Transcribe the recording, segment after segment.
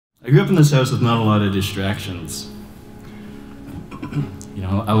I grew up in this house with not a lot of distractions. You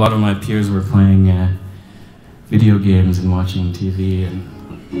know, a lot of my peers were playing video games and watching TV, and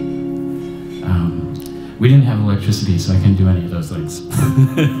we didn't have electricity, so I couldn't do any of those things.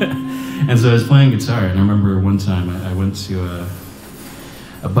 And so I was playing guitar, and I remember one time I went to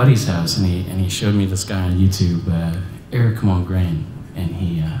a buddy's house, and he showed me this guy on YouTube, Eric Mongrain, and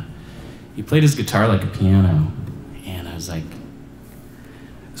he played his guitar like a piano, and I was like,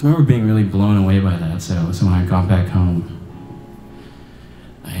 I remember being really blown away by that. So when I got back home,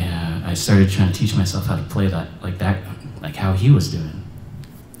 I started trying to teach myself how to play that, like how he was doing.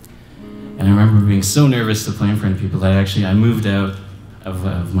 And I remember being so nervous to play in front of people that I moved out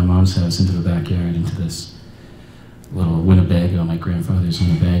of my mom's house into the backyard, into this little Winnebago, my grandfather's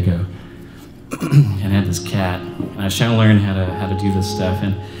Winnebago. And I had this cat, and I was trying to learn how to do this stuff.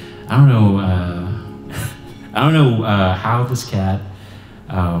 And I don't know how this cat,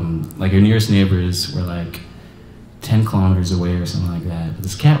 like our nearest neighbors were like 10 kilometers away or something like that. But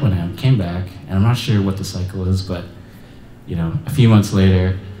this cat went out, came back, and I'm not sure what the cycle is, but you know, a few months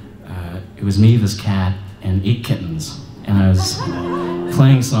later, it was me, this cat, and 8 kittens. And I was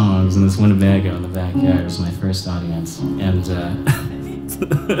playing songs in this Winnebago in the backyard. It was my first audience. And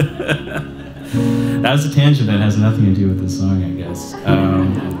that was a tangent that has nothing to do with this song, I guess.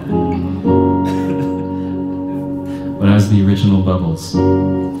 But I was the original Bubbles.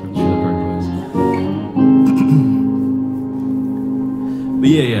 But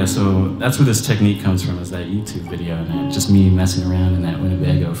yeah, so that's where this technique comes from, is that YouTube video, and just me messing around in that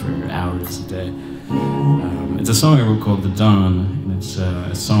Winnebago for hours a day. It's a song I wrote called The Dawn, and it's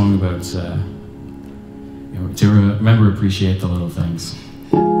a song about you know, to remember, appreciate the little things.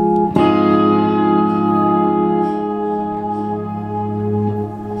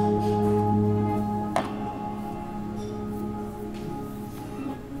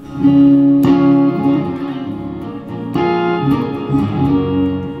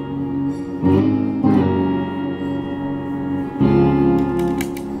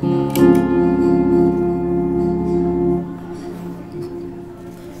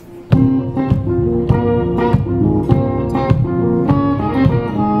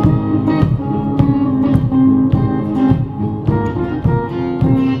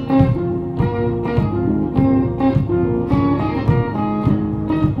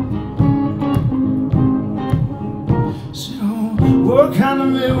 What kind of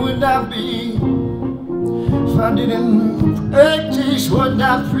man would I be if I didn't practice what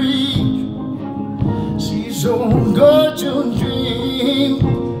I preach? See, so good to dream,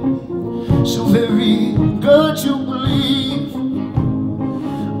 so very good to believe,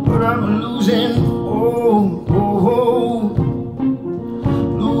 but I'm losing,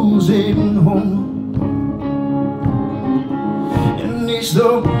 losing home. And it's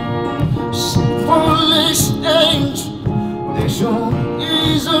the simplest things they so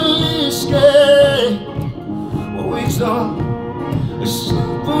easily escape. Oh, it's the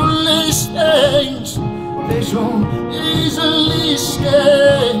simplest things they so easily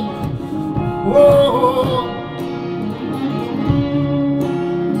escape. Oh.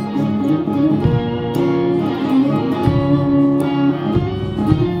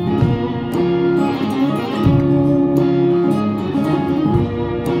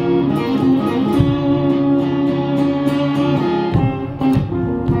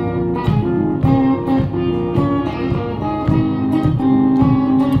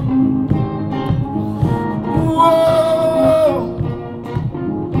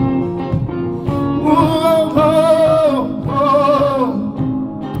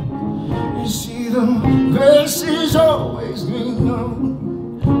 Grass is always greener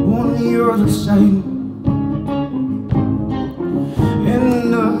on the other side,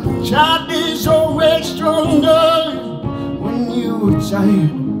 and the child is always stronger when you are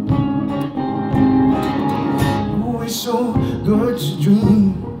tired. Oh, it's so good to dream,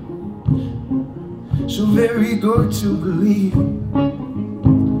 so very good to believe,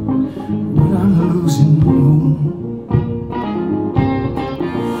 but I'm losing home.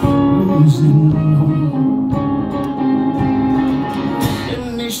 Losing home.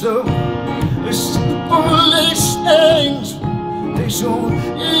 And it's the simplest things they so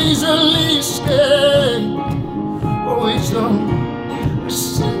easily escape. Oh, it's the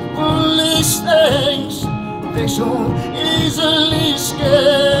simplest things they so easily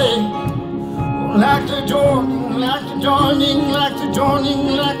escape. Oh, like the dawning, like the dawning, like the dawning,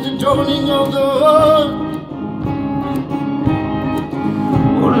 like the dawning of the world.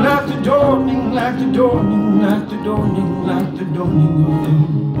 Like the dawning, like the dawning, like the dawning, like the dawning of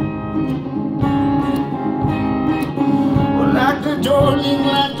them. Like the dawning,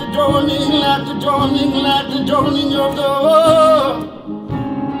 like the dawning, like the dawning, like the dawning of the world.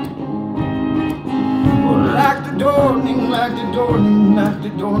 Oh, like the dawning, like the dawning, like the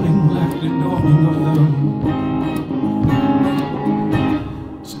dawning, like the dawning of the